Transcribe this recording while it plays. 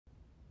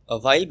A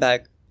while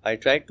back, I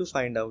tried to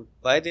find out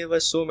why there were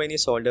so many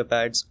solder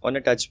pads on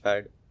a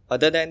touchpad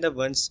other than the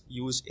ones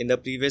used in the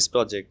previous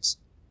projects.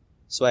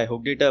 So I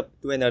hooked it up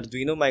to an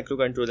Arduino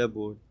microcontroller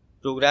board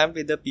programmed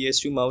with the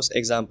PS2 mouse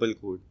example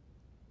code,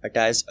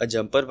 attached a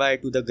jumper wire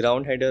to the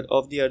ground header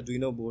of the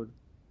Arduino board,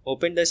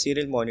 opened the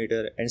serial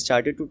monitor and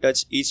started to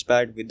touch each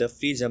pad with the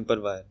free jumper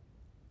wire.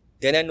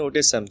 Then I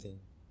noticed something.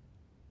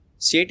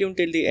 Stay tuned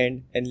till the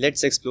end and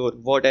let's explore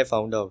what I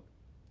found out.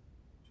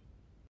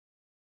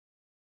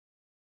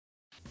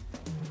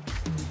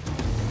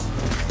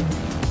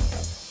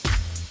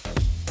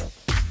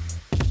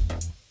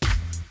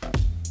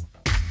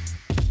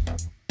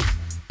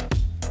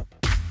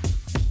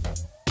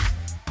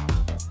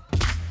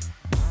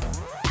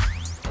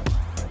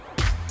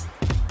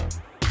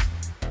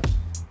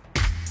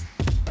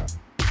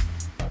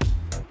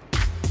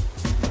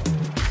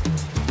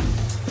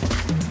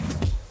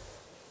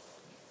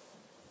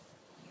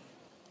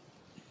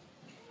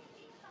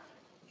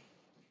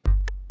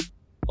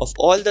 Of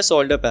all the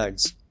solder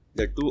pads,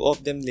 the two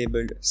of them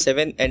labeled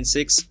 7 and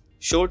 6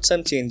 showed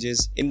some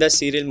changes in the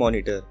serial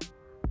monitor.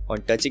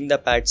 On touching the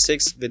pad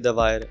 6 with the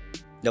wire,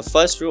 the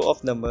first row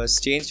of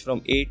numbers changed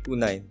from 8 to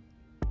 9.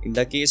 In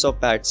the case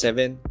of pad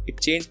 7, it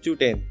changed to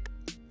 10.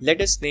 Let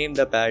us name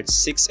the pads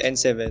 6 and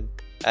 7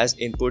 as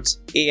inputs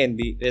A and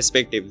B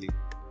respectively.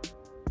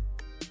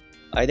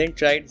 I then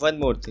tried one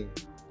more thing.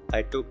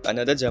 I took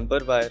another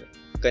jumper wire,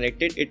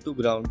 connected it to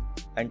ground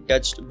and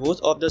touched both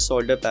of the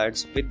solder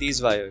pads with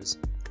these wires.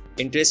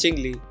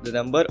 Interestingly, the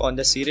number on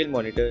the serial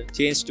monitor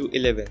changed to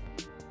 11.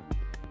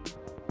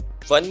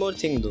 One more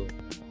thing though,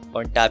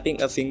 on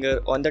tapping a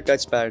finger on the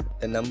touchpad,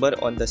 the number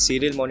on the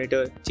serial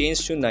monitor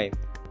changed to 9.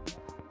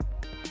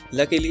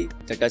 Luckily,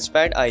 the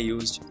touchpad I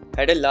used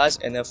had a large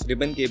enough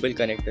ribbon cable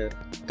connector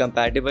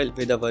compatible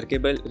with a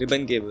workable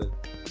ribbon cable.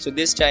 So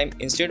this time,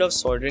 instead of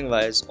soldering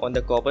wires on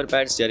the copper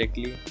pads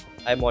directly,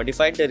 I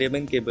modified the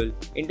ribbon cable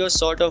into a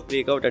sort of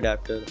breakout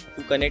adapter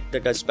to connect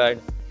the touchpad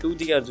to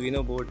the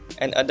Arduino board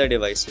and other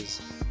devices.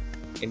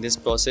 In this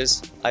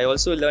process, I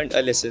also learned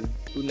a lesson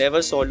to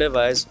never solder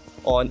wires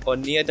on or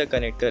near the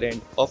connector end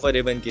of a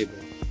ribbon cable.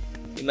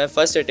 In my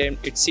first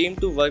attempt, it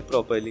seemed to work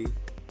properly,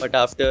 but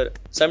after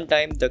some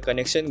time the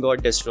connection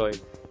got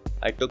destroyed.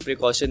 I took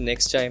precaution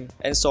next time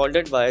and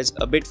soldered wires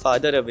a bit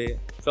farther away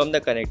from the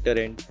connector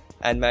end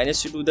and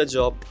managed to do the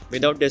job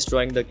without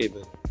destroying the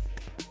cable.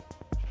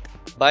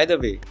 By the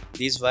way,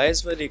 these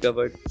wires were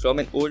recovered from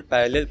an old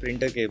parallel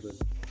printer cable.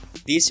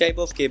 These type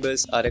of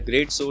cables are a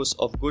great source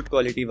of good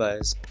quality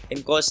wires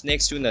and cost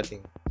next to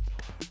nothing.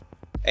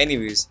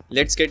 Anyways,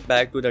 let's get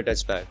back to the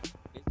touchpad.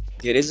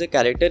 There is a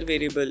character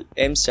variable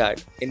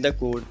mstat in the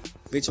code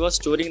which was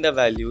storing the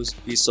values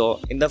we saw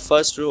in the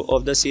first row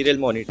of the serial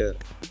monitor.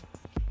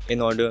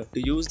 In order to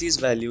use these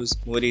values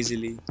more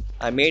easily,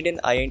 I made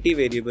an int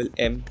variable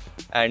m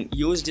and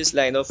used this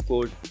line of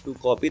code to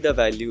copy the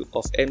value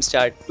of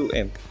mstat to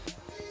m.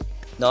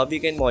 Now we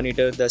can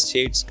monitor the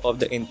states of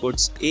the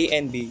inputs A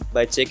and B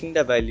by checking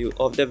the value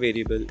of the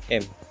variable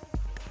m.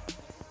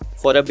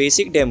 For a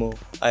basic demo,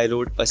 I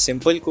wrote a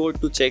simple code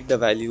to check the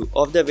value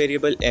of the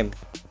variable m.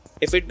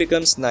 If it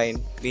becomes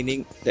 9,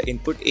 meaning the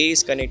input A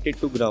is connected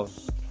to ground,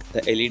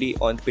 the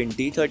LED on pin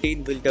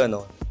D13 will turn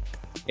on.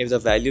 If the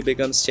value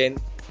becomes 10,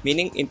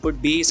 meaning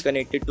input B is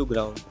connected to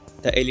ground,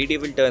 the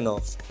LED will turn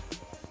off.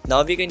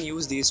 Now we can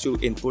use these two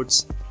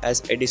inputs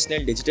as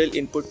additional digital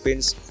input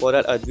pins for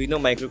our Arduino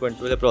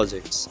microcontroller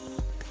projects.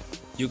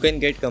 You can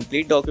get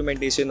complete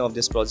documentation of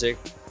this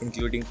project,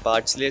 including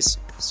parts list,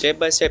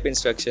 step-by-step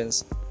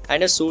instructions,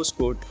 and a source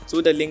code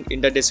through the link in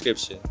the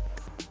description.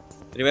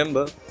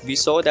 Remember, we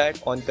saw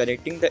that on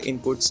connecting the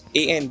inputs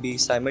A and B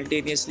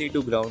simultaneously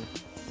to ground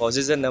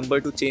causes the number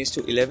to change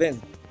to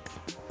 11.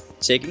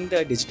 Checking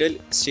the digital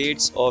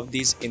states of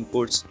these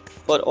inputs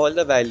for all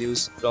the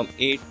values from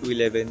 8 to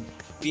 11,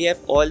 we have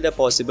all the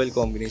possible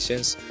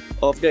combinations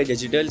of the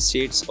digital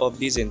states of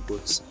these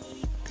inputs.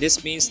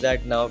 This means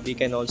that now we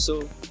can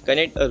also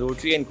connect a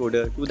rotary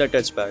encoder to the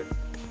touchpad.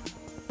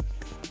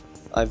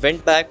 I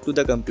went back to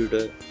the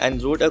computer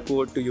and wrote a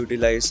code to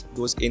utilize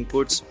those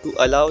inputs to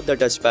allow the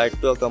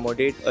touchpad to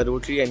accommodate a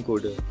rotary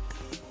encoder.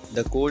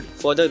 The code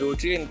for the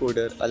rotary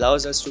encoder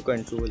allows us to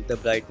control the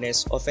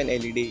brightness of an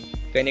LED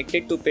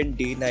connected to pin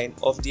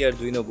D9 of the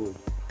Arduino board,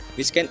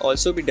 which can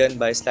also be done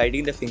by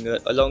sliding the finger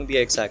along the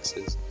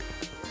x-axis.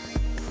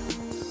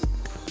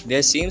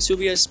 There seems to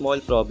be a small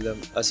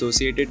problem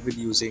associated with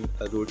using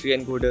a rotary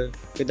encoder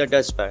with a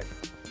touchpad.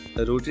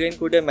 The rotary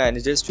encoder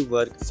manages to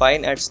work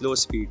fine at slow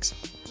speeds,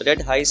 but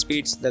at high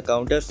speeds the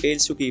counter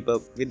fails to keep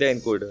up with the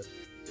encoder.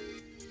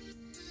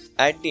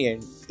 At the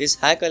end, this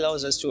hack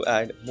allows us to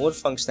add more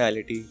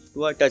functionality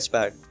to our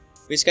touchpad,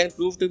 which can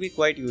prove to be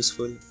quite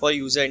useful for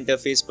user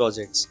interface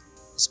projects,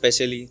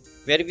 especially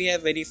where we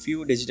have very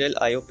few digital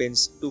I/O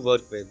pins to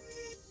work with.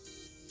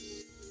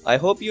 I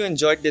hope you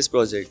enjoyed this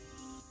project.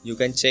 You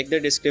can check the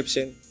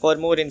description for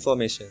more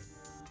information.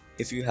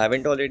 If you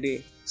haven't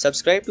already,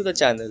 subscribe to the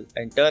channel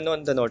and turn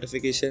on the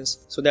notifications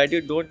so that you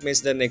don't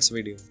miss the next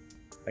video.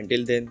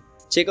 Until then,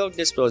 Check out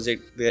this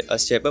project where a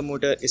stepper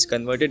motor is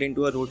converted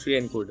into a rotary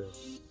encoder.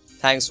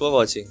 Thanks for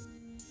watching.